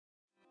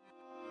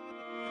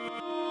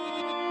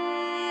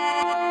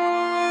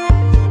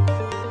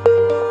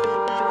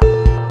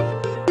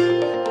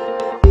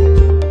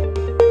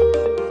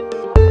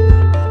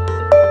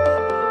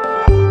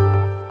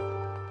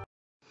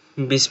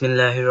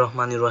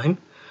Bismillahirrahmanirrahim.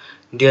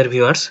 Dear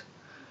viewers,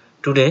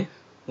 today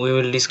we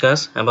will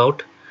discuss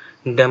about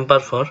damper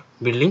for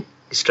building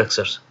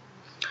structures.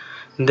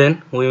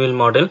 Then we will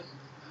model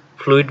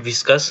fluid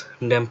viscous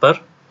damper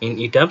in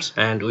Etabs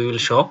and we will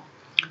show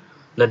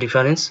the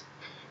difference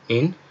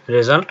in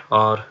result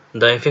or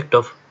the effect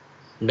of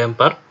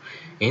damper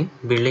in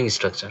building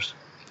structures.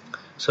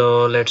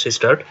 So let's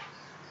start.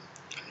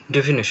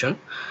 Definition: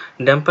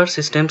 damper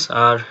systems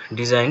are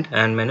designed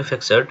and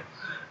manufactured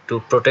to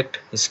protect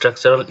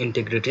structural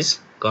integrities,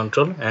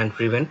 control and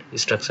prevent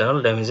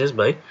structural damages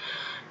by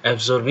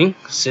absorbing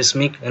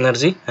seismic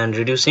energy and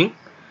reducing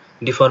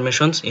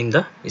deformations in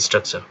the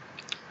structure.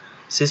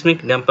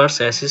 Seismic dampers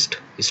assist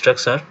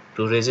structure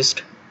to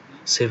resist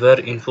severe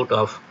input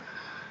of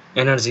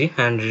energy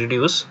and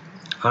reduce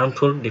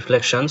harmful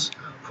deflections,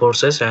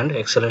 forces and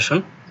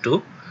acceleration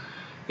to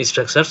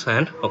structures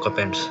and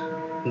occupants.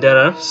 There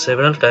are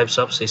several types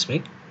of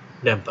seismic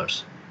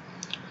dampers.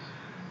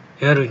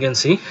 Here we can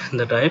see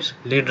the types: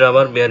 lead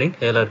rubber bearing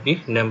LRB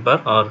damper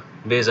or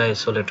base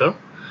isolator,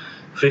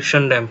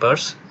 friction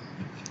dampers,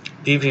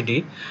 PVD,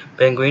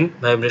 penguin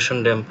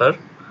vibration damper,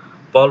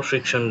 Paul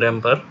friction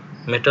damper,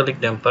 metallic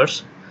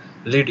dampers,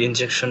 lead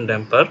injection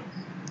damper,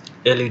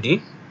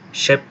 LED,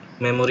 shape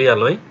memory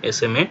alloy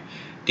SMA,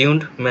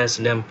 tuned mass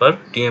damper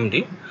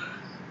TMD,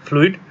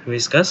 fluid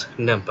viscous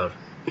damper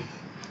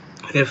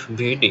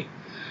FVD.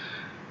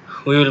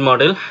 We will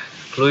model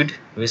fluid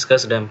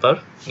viscous damper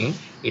in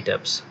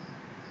Etabs.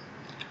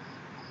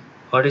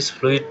 What is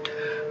fluid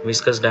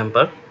viscous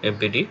damper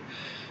FVD?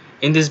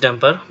 In this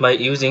damper, by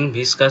using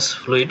viscous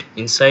fluid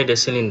inside a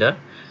cylinder,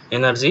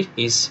 energy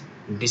is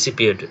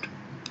dissipated.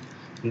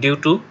 Due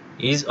to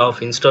ease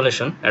of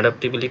installation,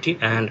 adaptability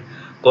and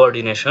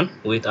coordination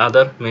with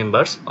other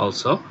members,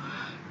 also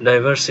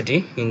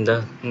diversity in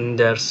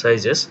their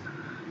sizes,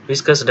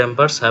 viscous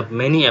dampers have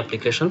many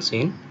applications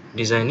in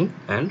designing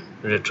and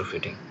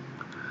retrofitting.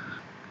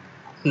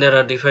 There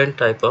are different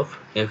type of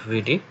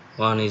FVD.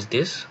 One is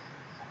this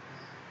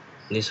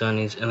one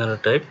is another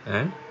type,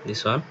 and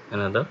this one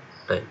another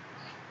type.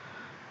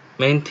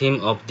 Main theme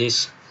of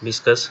this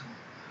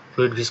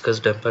fluid viscous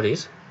damper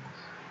is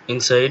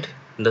inside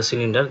the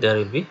cylinder there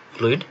will be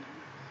fluid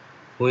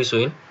which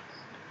will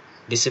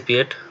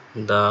dissipate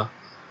the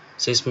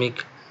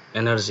seismic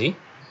energy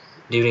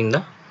during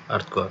the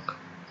earthquake.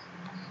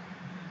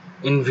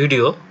 In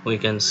video we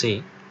can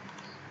see,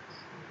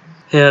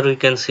 here we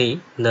can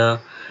see the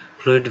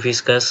fluid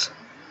viscous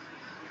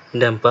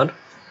damper.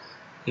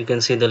 You can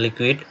see the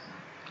liquid.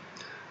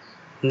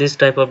 This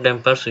type of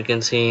dampers we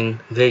can see in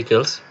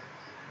vehicles,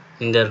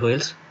 in their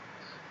wheels,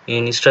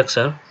 in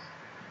structure.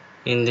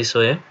 In this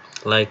way,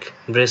 like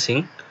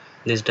bracing,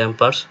 these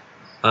dampers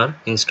are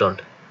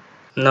installed.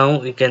 Now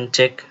we can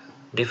check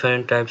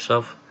different types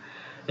of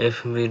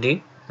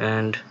FVD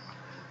and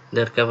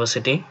their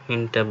capacity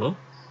in table.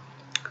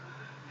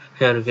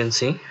 Here you can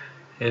see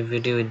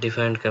FVD with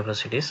different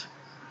capacities,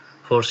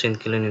 force in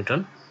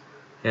kilonewton,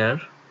 here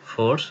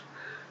force,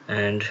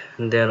 and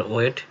their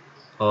weight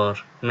or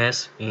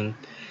mass in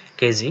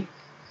kg,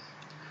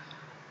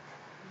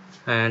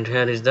 and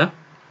here is the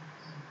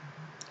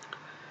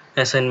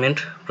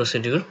assignment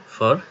procedure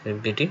for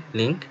FVD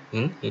link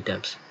in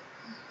Etabs.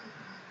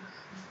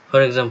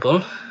 For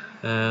example,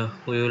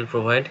 we will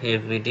provide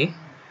FVD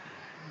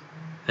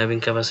having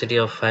capacity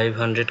of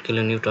 500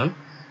 kilonewton,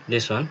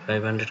 this one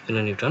 500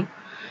 kilonewton,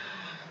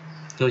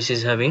 which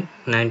is having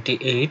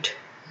 98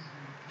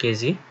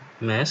 kg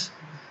mass.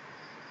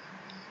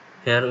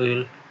 Here we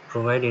will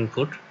provide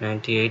input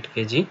 98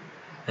 kg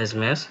as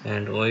mass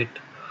and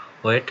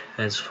weight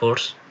as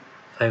force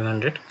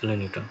 500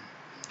 kilonewton,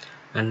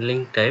 and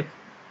link type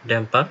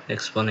damper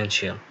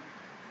exponential.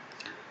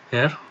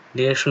 Here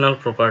directional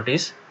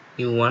properties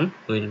U1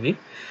 will be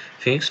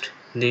fixed.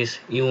 This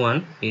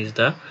U1 is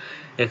the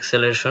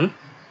acceleration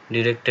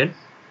directed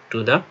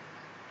to the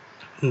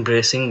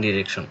bracing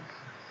direction,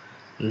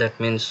 that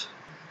means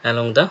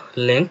along the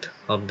length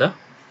of the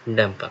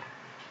damper.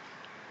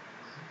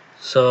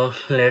 So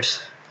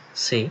let's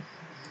see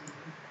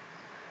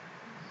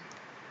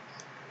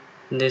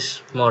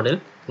this model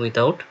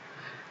without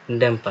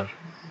damper.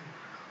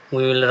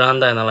 We will run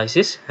the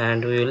analysis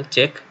and we will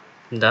check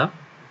the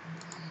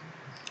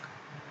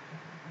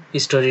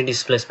story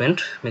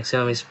displacement,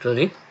 maximum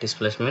story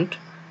displacement,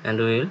 and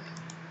we will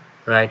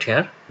write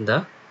here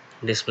the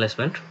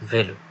displacement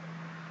value.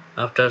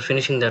 After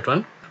finishing that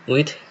one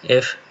with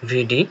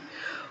FVD,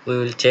 we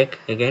will check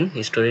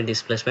again story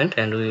displacement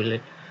and we will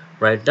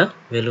write the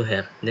value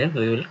here. Then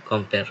we will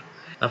compare.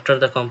 After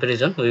the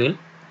comparison, we will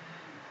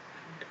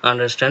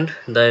understand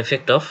the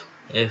effect of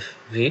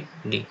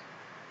FVD.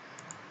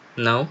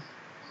 Now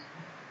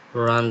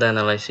run the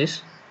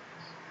analysis.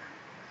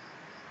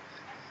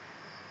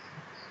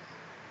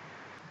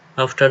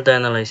 After the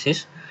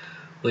analysis,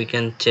 we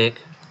can check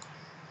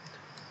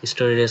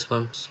story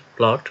response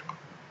plot,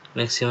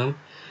 maximum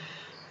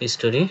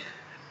story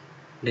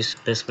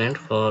displacement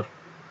for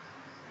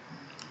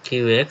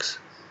QX,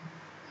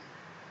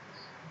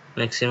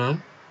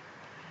 maximum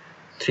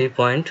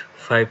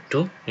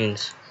 3.52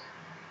 inch,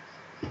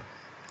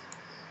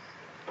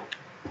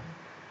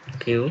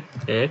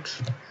 QX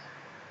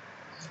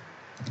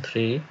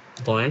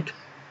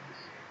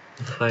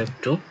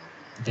 3.52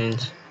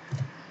 inch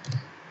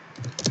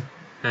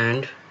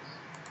and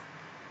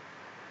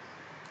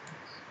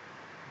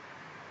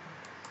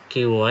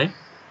QY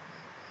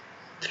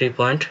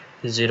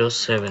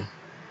 3.07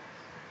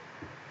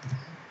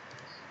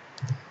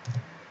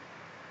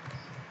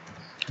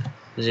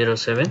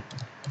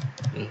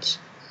 inch.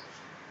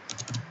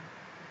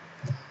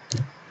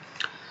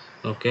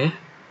 Okay,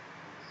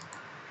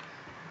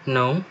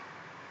 now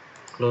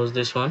close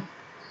this one,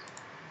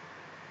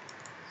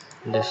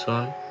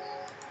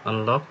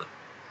 unlock,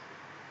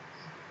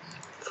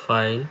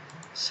 file,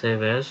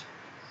 save as.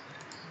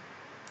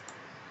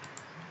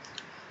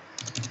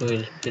 We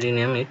will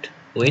rename it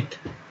with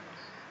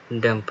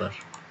damper.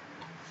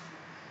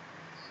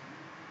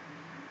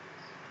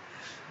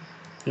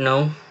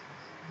 Now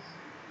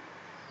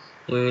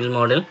we will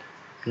model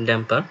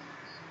damper.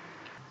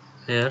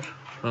 Here,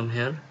 from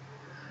here,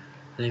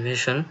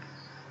 elevation.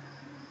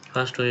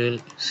 First we will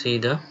see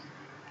the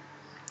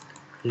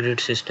grid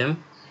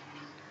system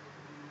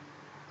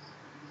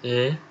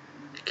A,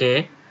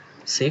 K,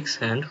 6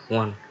 and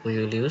 1 we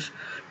will use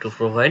to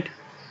provide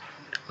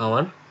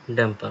our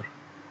damper.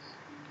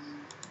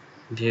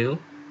 View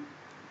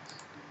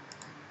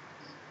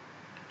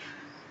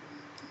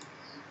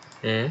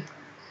A,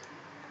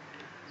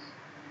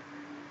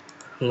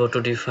 go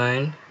to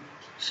define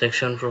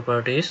section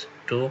properties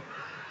to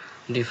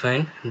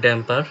define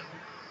damper.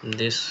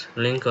 This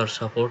link or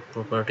support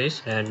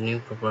properties, add new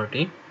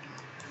property.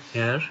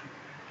 Here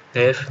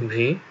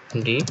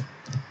FVD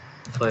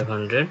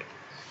 500,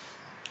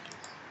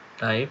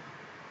 type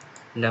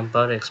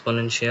damper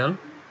exponential.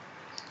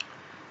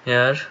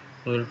 Here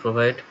we will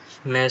provide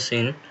mass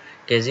in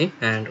kg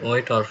and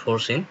weight or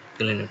force in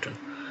kilonewton.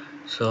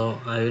 So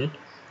I will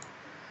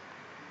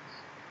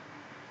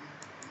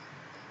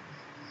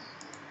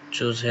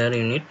choose here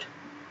unit,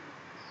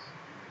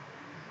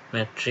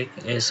 metric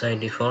SI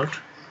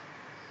default,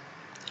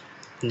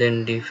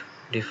 then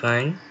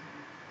define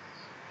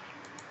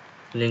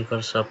link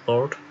or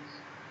support.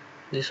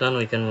 This one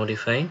we can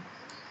modify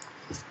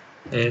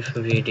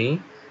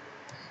FVD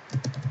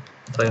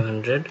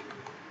 500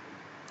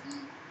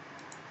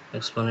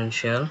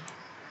 exponential.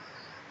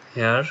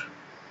 Here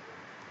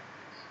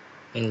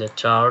in the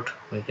chart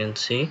we can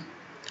see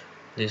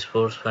this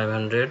force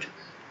 500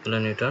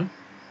 kilonewton,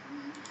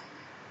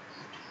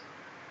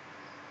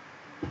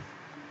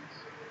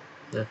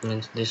 that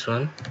means this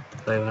one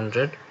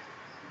 500,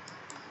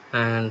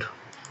 and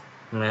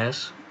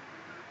mass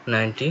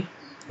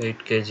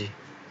 98 kg,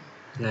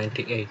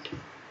 98,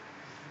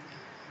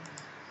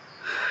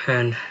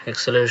 and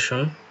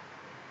acceleration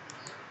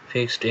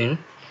fixed in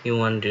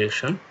u1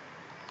 direction.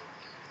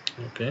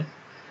 Okay,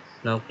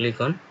 now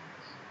click on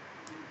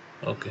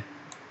OK.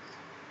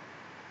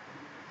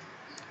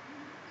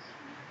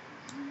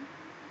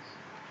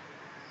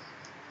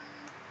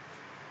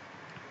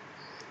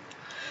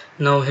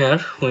 Now here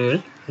we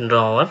will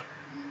draw our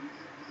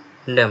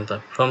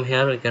damper. From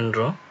here we can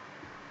draw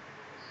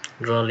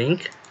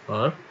link,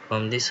 or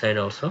from this side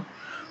also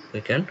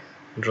we can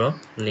draw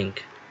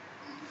link.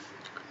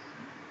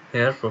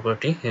 Here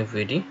property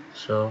FVD,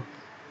 so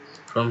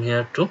from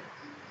here to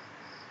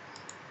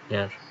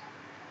here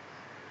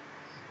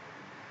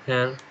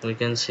we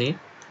can see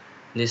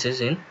this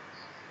is in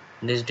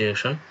this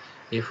direction.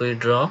 If we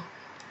draw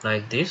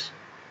like this,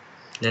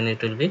 then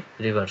it will be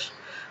reverse,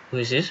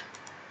 which is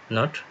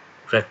not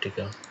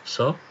practical.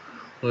 So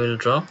we will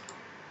draw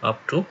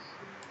up to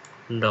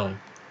down.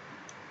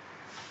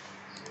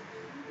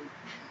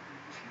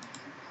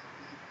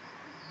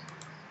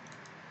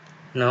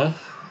 Now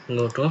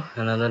go to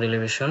another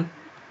elevation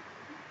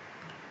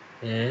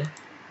A,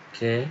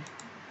 K,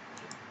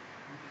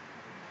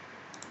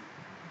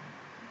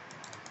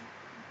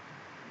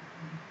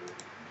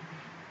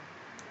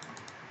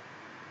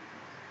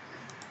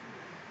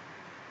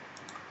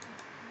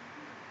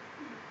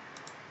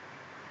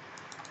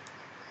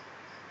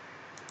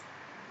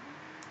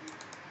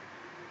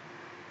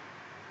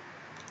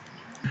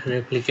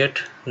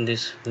 replicate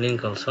this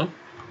link also.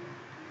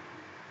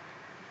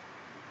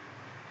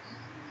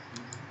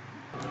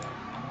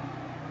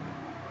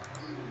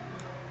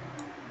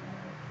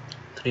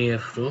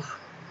 F roof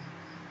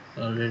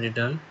already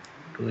done,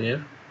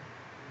 2F,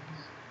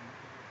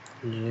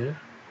 GF,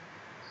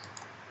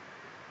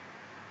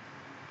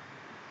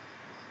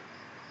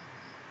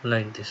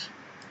 like this.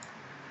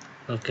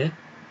 Okay,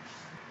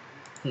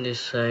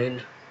 this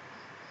side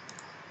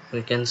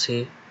we can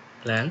see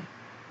plan.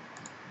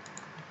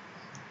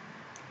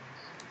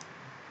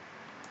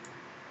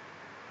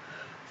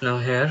 Now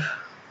here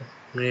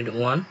grid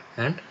 1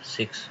 and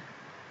 6.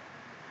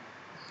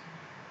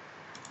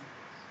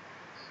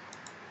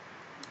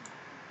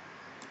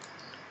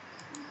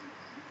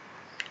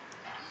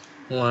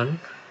 One,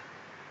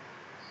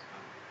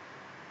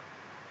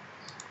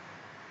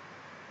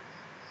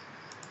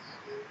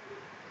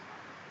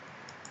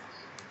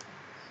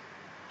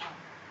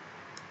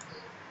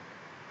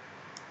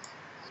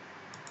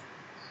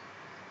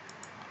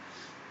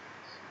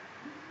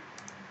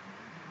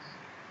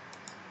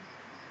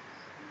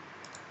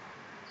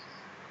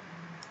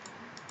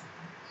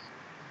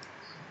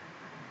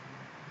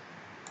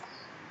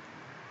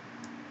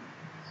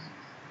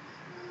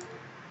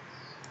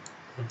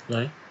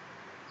 apply,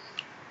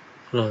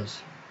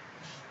 close.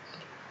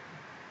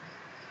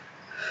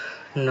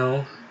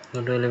 Now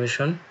go to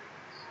elevation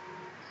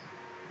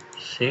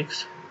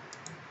 6.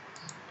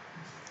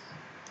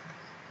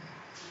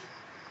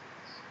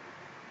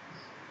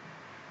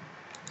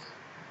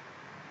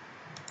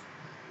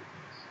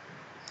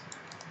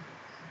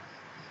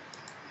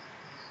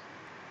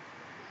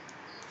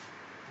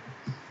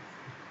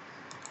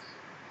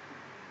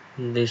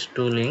 These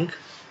two link,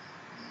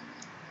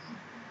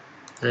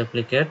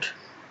 replicate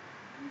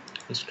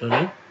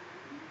story.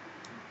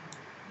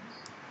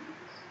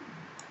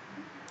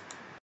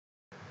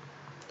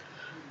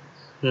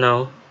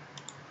 Now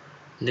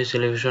this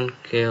elevation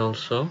K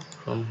also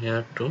from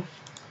here to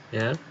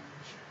here.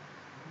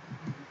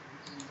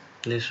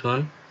 This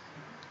one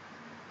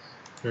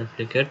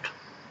replicate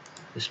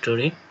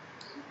story,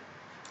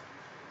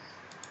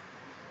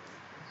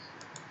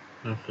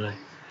 apply.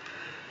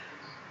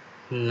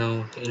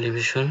 Now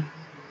elevation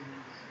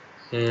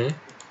A,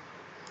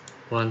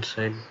 one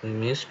side we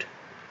missed,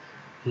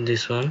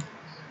 this one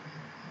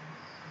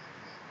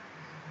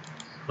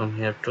from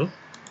here to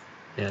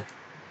here.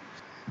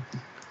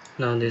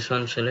 Now this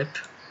one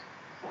select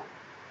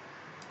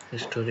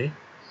story,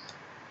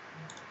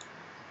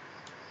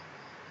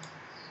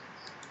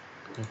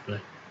 apply,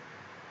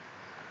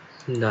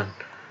 done.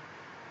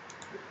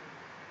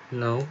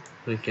 Now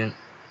we can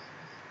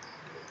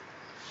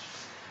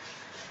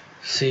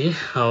see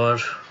our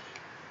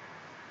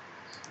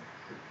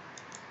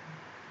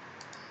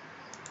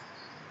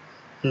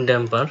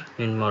damper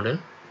in model.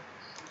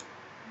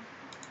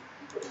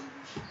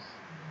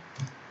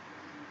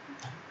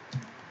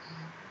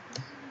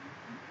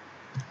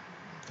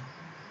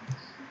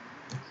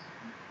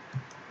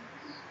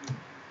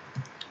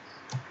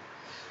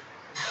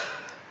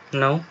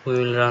 Now we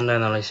will run the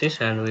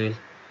analysis and we will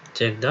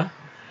check the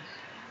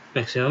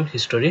maximum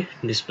history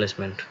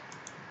displacement.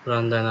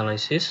 Run the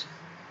analysis.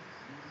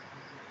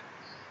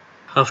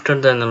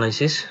 After the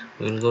analysis,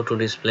 we will go to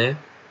display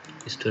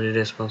history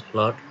response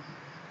plot.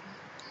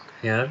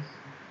 Here,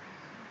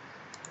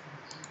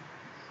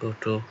 go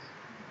to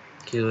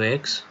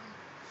QX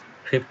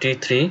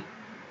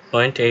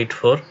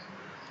 53.84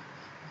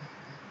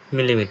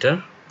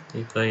 millimeter.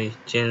 If I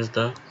change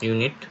the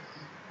unit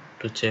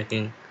to check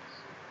in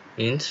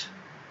inch,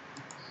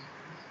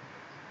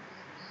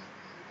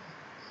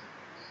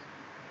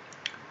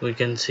 we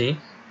can see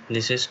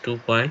this is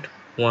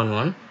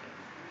 2.11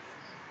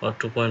 or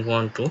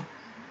 2.12.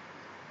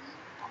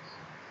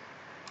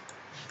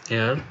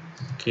 Here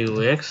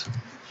QX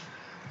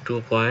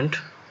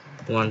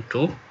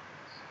 2.12,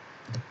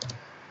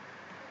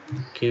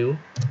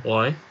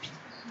 QY.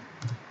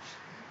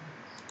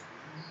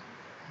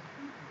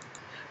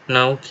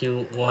 Now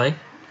QY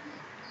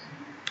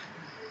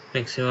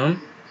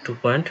maximum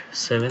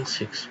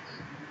 2.76.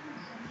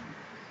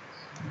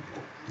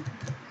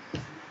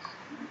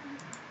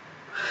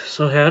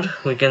 So here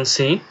we can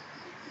see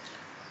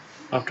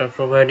after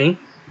providing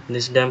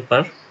this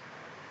damper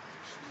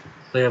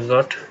we have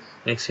got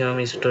maximum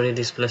history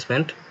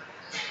displacement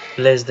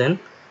less than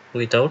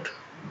without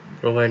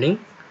providing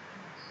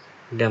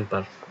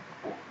damper.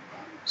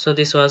 So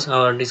this was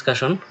our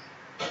discussion.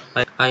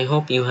 I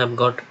hope you have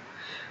got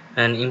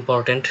an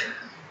important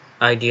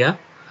idea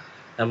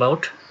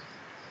about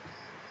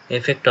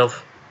effect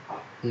of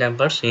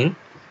dampers in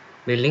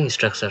building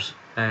structures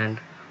and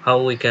how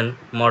we can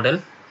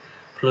model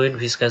fluid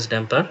viscous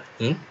damper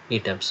in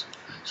Etabs.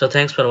 So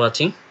thanks for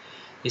watching.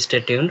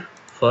 Stay tuned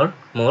for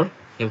more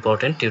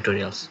important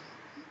tutorials.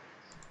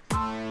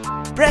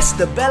 Press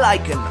the bell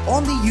icon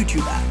on the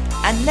YouTube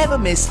app and never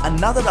miss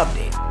another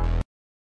update.